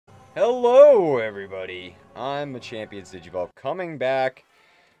Hello, everybody. I'm Machampions Digivolve coming back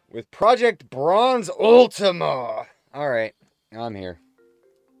with Project Bronze Ultima. All right, I'm here.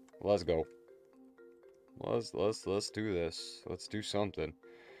 Let's go. Let's do this. Let's do something.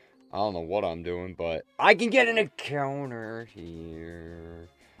 I don't know what I'm doing, but I can get an encounter here.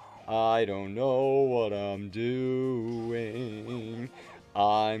 I don't know what I'm doing.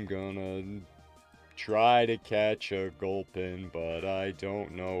 I'm gonna try to catch a gulpin, but I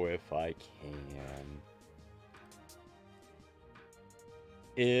don't know if I can.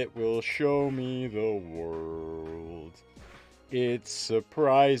 It will show me the world. It's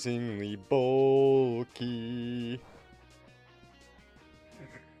surprisingly bulky.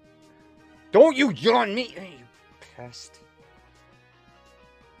 Don't you yawn me, you pest.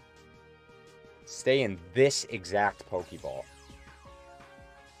 Stay in this exact Pokeball.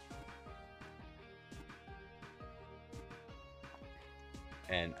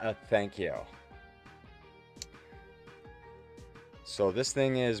 And thank you. So this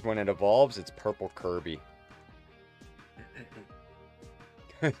thing is, when it evolves, it's purple Kirby.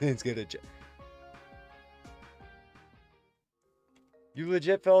 It's gonna... You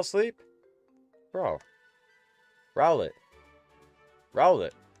legit fell asleep? Bro. Rowlet.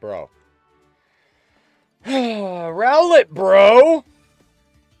 Rowlet, bro. Rowlet, bro!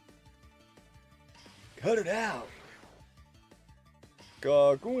 Cut it out.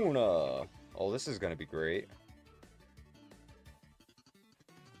 Gaguna. Oh, this is gonna be great.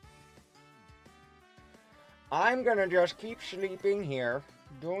 I'm gonna just keep sleeping here.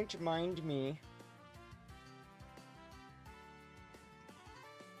 Don't mind me.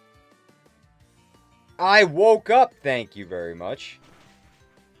 I woke up, thank you very much.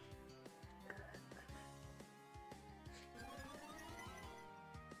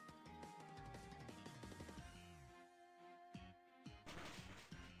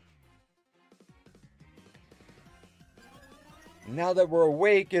 Now that we're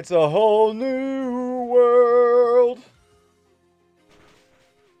awake, it's a whole new world.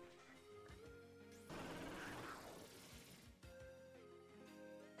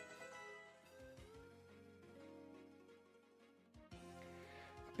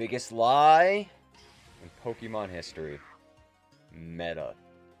 Biggest lie in Pokemon history. Meta.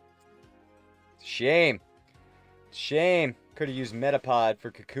 Shame. Shame. Could have used Metapod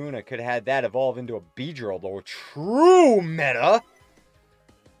for Kakuna. Could have had that evolve into a Beedrill, though. True meta.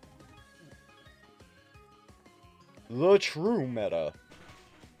 The true meta.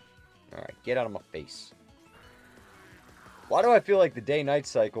 Alright, get out of my face. Why do I feel like the day-night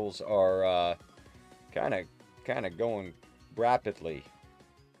cycles are, kind of going rapidly?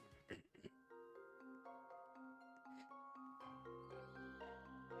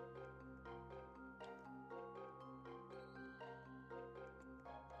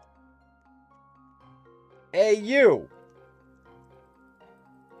 Hey, you!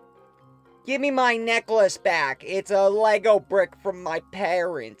 Give me my necklace back. It's a Lego brick from my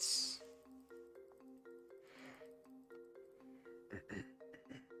parents.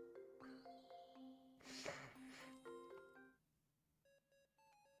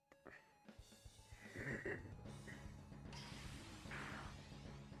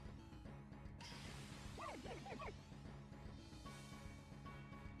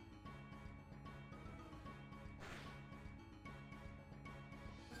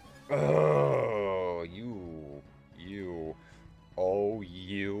 Oh, you.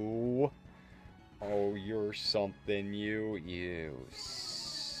 Oh, you're something, you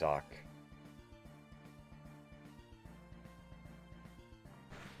suck.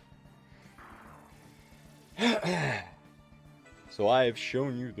 So I have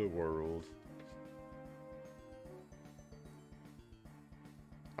shown you the world.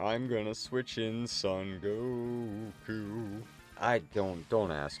 I'm gonna switch in Son Goku.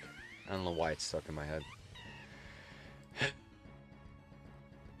 Don't ask. I don't know why it's stuck in my head.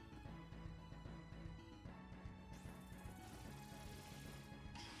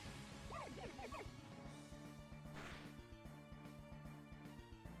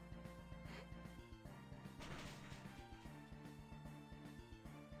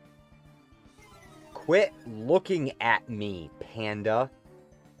 Quit looking at me, panda.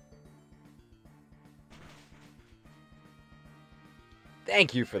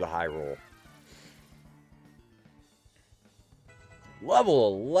 Thank you for the high roll.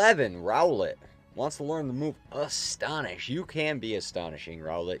 Level 11, Rowlet. Wants to learn the move Astonish. You can be astonishing,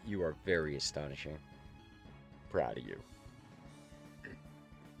 Rowlet. You are very astonishing. Proud of you.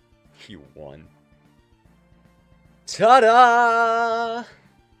 You won. Ta-da!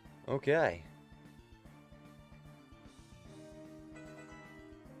 Okay.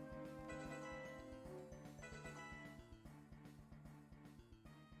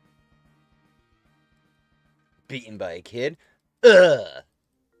 beaten by a kid. Ugh.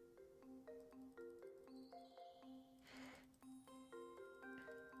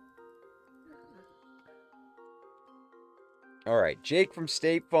 Alright, Jake from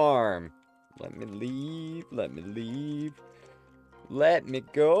State Farm. Let me leave. Let me leave. Let me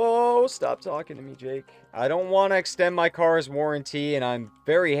go. Stop talking to me, Jake. I don't want to extend my car's warranty, and I'm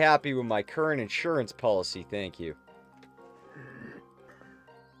very happy with my current insurance policy. Thank you.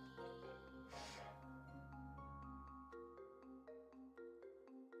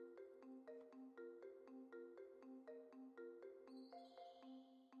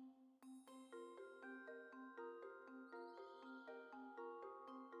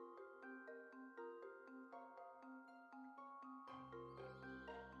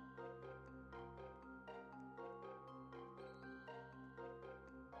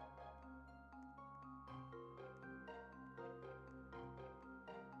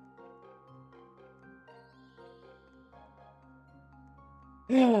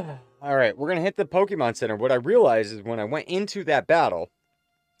 Alright, we're going to hit the Pokemon Center. What I realized is when I went into that battle,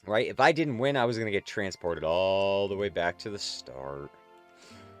 right, if I didn't win, I was going to get transported all the way back to the start.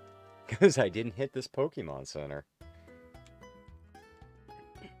 Because I didn't hit this Pokemon Center.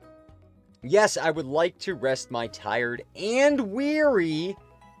 Yes, I would like to rest my tired and weary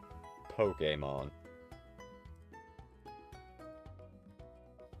Pokemon.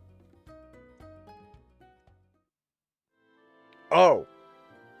 Oh.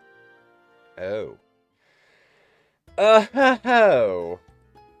 Oh. Oh.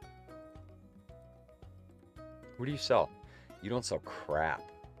 What do you sell? You don't sell crap.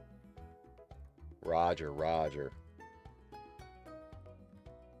 Roger, Roger.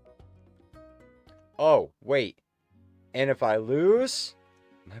 Oh, wait. And if I lose,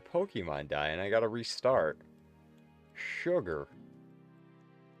 my Pokemon die and I gotta restart. Sugar.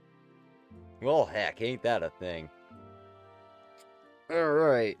 Well, heck, ain't that a thing?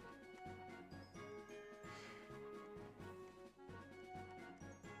 Alright.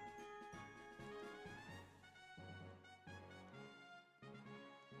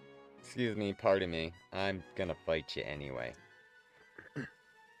 Excuse me, pardon me. I'm gonna fight you anyway.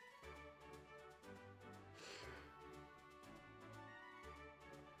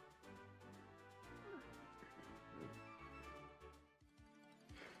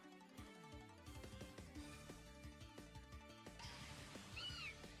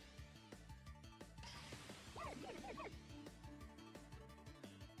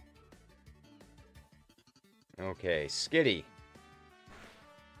 Okay, Skitty.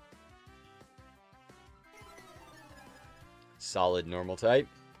 Solid normal type.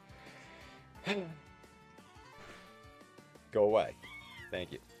 Go away.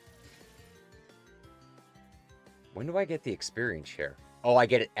 Thank you. When do I get the experience share? Oh, I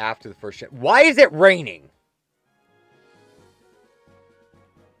get it after the first share. Why is it raining?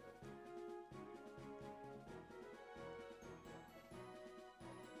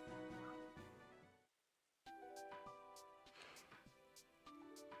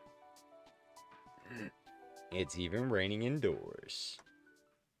 It's even raining indoors.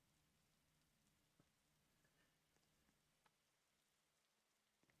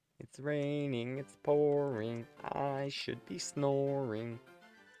 It's raining, it's pouring, I should be snoring.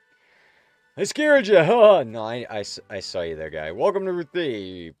 I scared you, huh? No, I saw you there, guy. Welcome to Route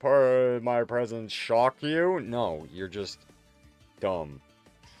 3. My presence shock you? No, you're just dumb.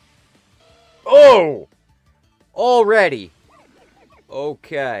 Oh! Already.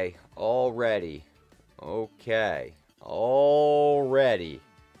 Okay, already. Okay. Already.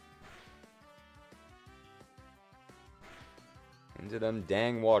 Into them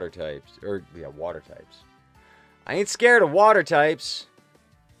dang water types. Or, yeah, water types. I ain't scared of water types.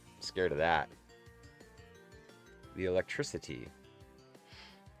 I'm scared of that. The electricity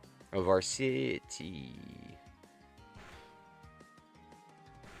of our city.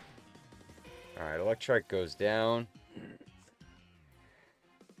 Alright, Electrike goes down.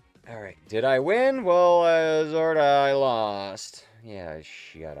 Alright, did I win? Well, Zorda, I lost. Yeah,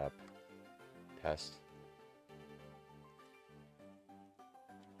 shut up. Pest.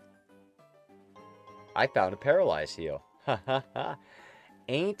 I found a paralyzed heal. Ha ha ha.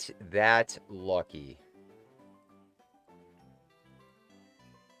 Ain't that lucky.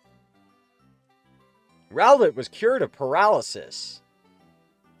 Rowlet was cured of paralysis.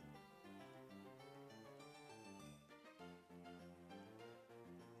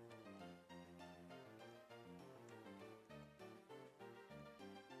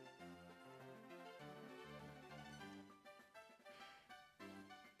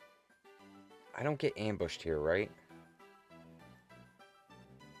 I don't get ambushed here, right?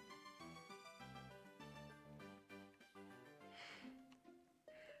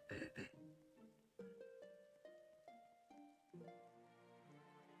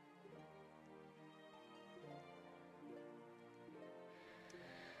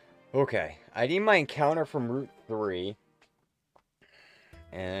 Okay, I need my encounter from Route 3.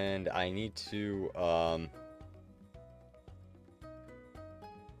 And I need to,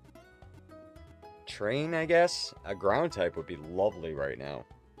 train, I guess? A ground type would be lovely right now.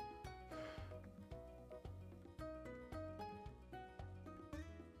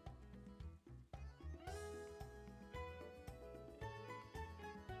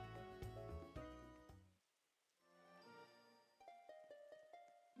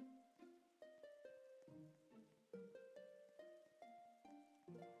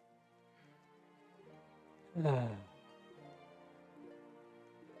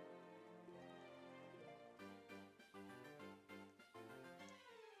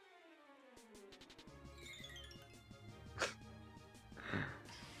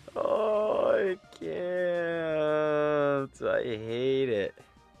 Oh, I can't. I hate it.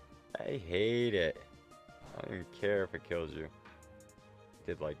 I hate it. I don't even care if it kills you. It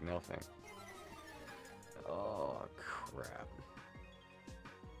did like nothing. Oh, crap.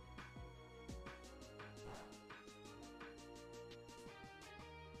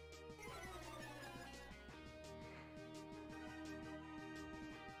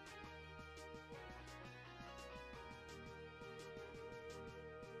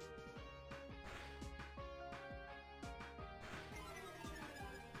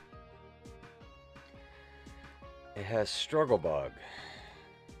 It has Struggle Bug.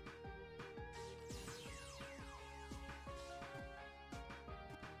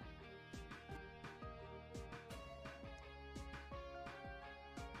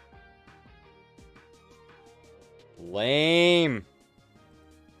 Lame.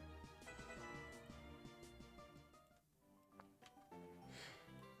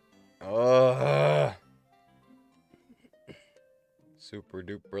 Ugh. Super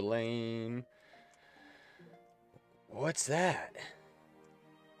duper lame. What's that?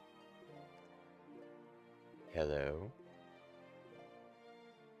 Hello?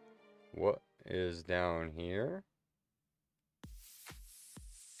 What is down here?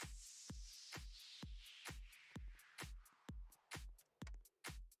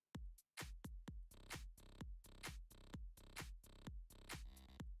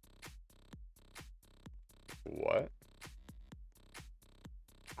 What?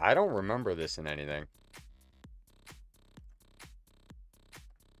 I don't remember this in anything.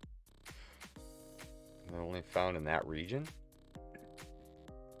 Only found in that region?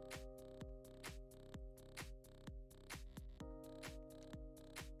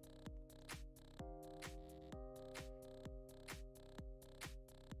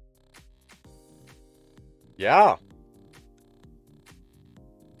 Yeah.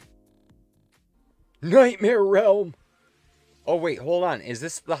 Nightmare Realm. Oh, wait, hold on. Is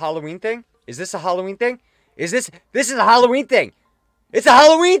this the Halloween thing? Is this a Halloween thing? This is a Halloween thing. It's a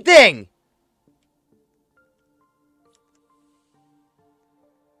Halloween thing.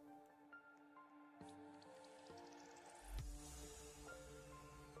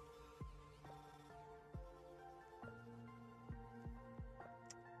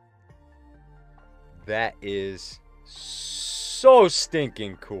 That is so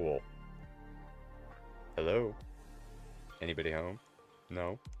stinking cool. Hello? Anybody home?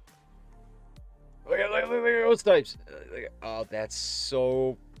 No? Look at those types. Oh, that's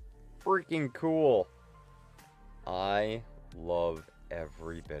so freaking cool. I love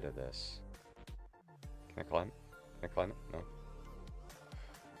every bit of this. Can I climb? Can I climb it? No.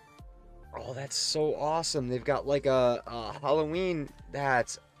 Oh, that's so awesome. They've got like a Halloween.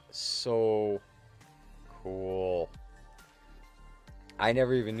 That's so cool. I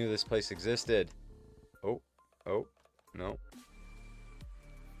never even knew this place existed. Oh, no.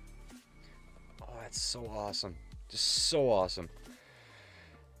 Oh, that's so awesome. Just so awesome.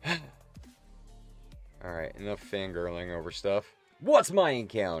 Alright, enough fangirling over stuff. What's my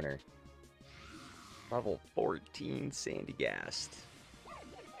encounter? Level 14 Sandygast.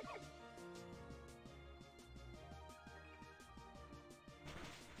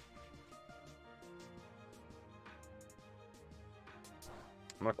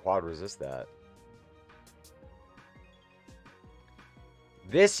 I'm gonna quad resist that.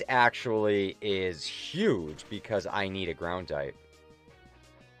 This actually is huge because I need a ground type.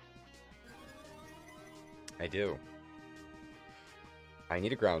 I do. I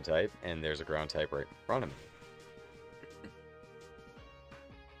need a ground type, and there's a ground type right in front of me.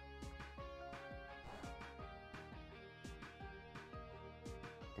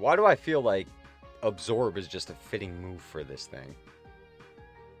 Why do I feel like Absorb is just a fitting move for this thing?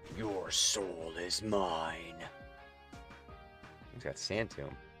 Your soul is mine. He's got Sand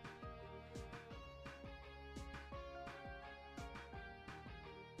Tomb.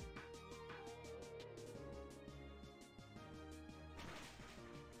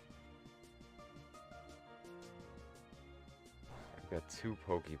 2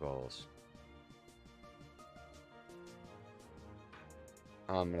 Pokeballs.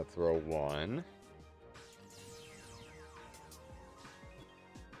 I'm gonna throw 1.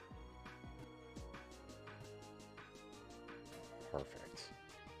 Perfect.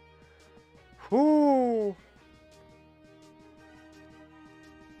 Whoo!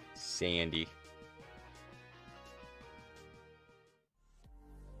 Sandy.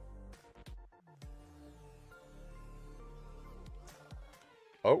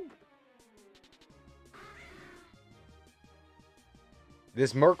 Oh.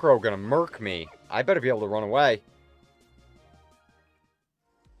 This Murkrow gonna murk me. I better be able to run away.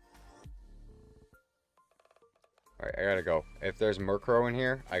 Alright, I gotta go. If there's Murkrow in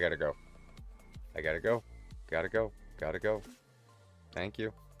here, I gotta go. I gotta go. Gotta go. Gotta go. Thank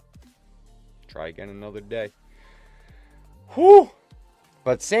you. Try again another day. Whew!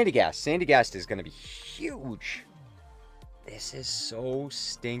 But Sandygast is gonna be huge. This is so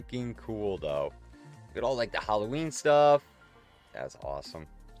stinking cool, though. Look at all, like, the Halloween stuff. That's awesome.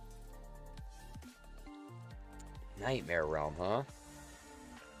 Nightmare Realm, huh?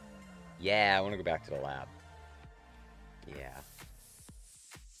 Yeah, I want to go back to the lab. Yeah.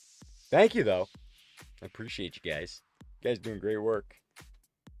 Thank you, though. I appreciate you guys. You guys doing great work.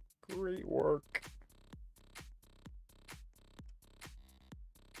 Great work.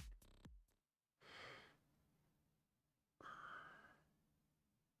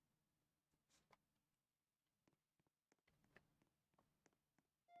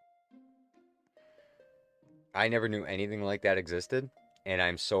 I never knew anything like that existed, and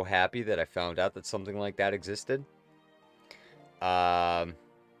I'm so happy that I found out that something like that existed. These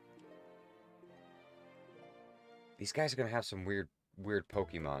guys are gonna have some weird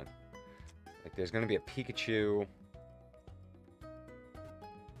Pokemon. Like, there's gonna be a Pikachu.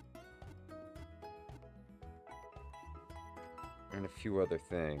 And a few other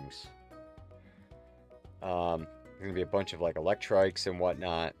things. There's gonna be a bunch of, like, Electrikes and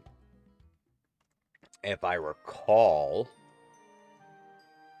whatnot. If I recall,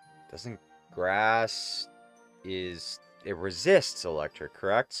 doesn't grass it resists electric,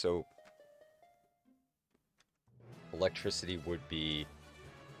 correct? So electricity would be,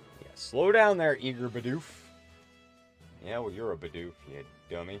 yeah, slow down there, eager Bidoof. Yeah, well, you're a Bidoof, you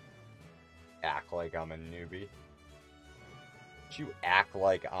dummy. Act like I'm a newbie. Don't you act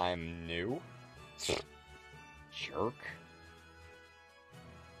like I'm new? Jerk.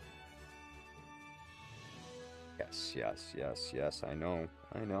 Yes, yes, yes, yes, I know,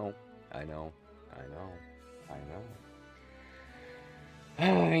 I know, I know, I know, I know.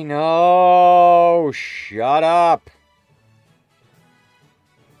 I know! Shut up!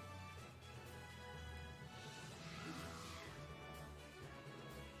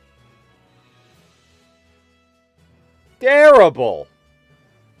 Terrible!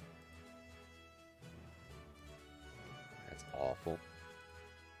 That's awful.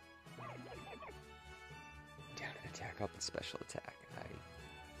 Up and special attack. I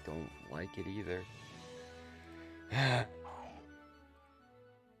don't like it either.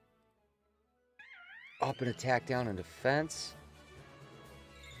 Up and attack, down and defense.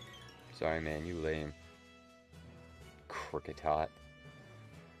 Sorry, man, you lame. Cricket tot.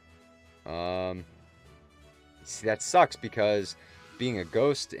 See, that sucks because being a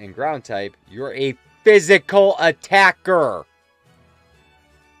ghost and ground type, you're a physical attacker.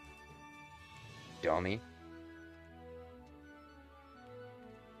 Dummy.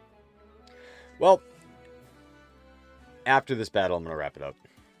 Well, after this battle, I'm going to wrap it up.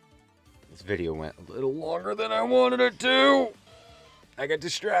 This video went a little longer than I wanted it to. I got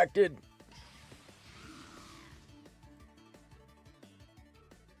distracted.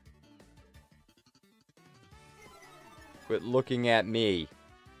 Quit looking at me.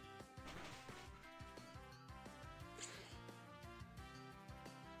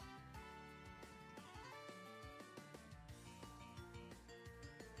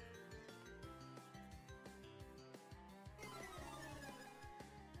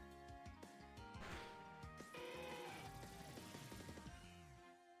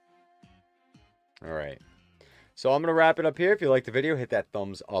 Alright, so I'm going to wrap it up here. If you liked the video, hit that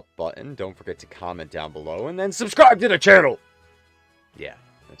thumbs up button. Don't forget to comment down below, and then subscribe to the channel! Yeah,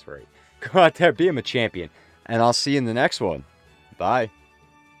 that's right. Go out there, be a champion, and I'll see you in the next one. Bye.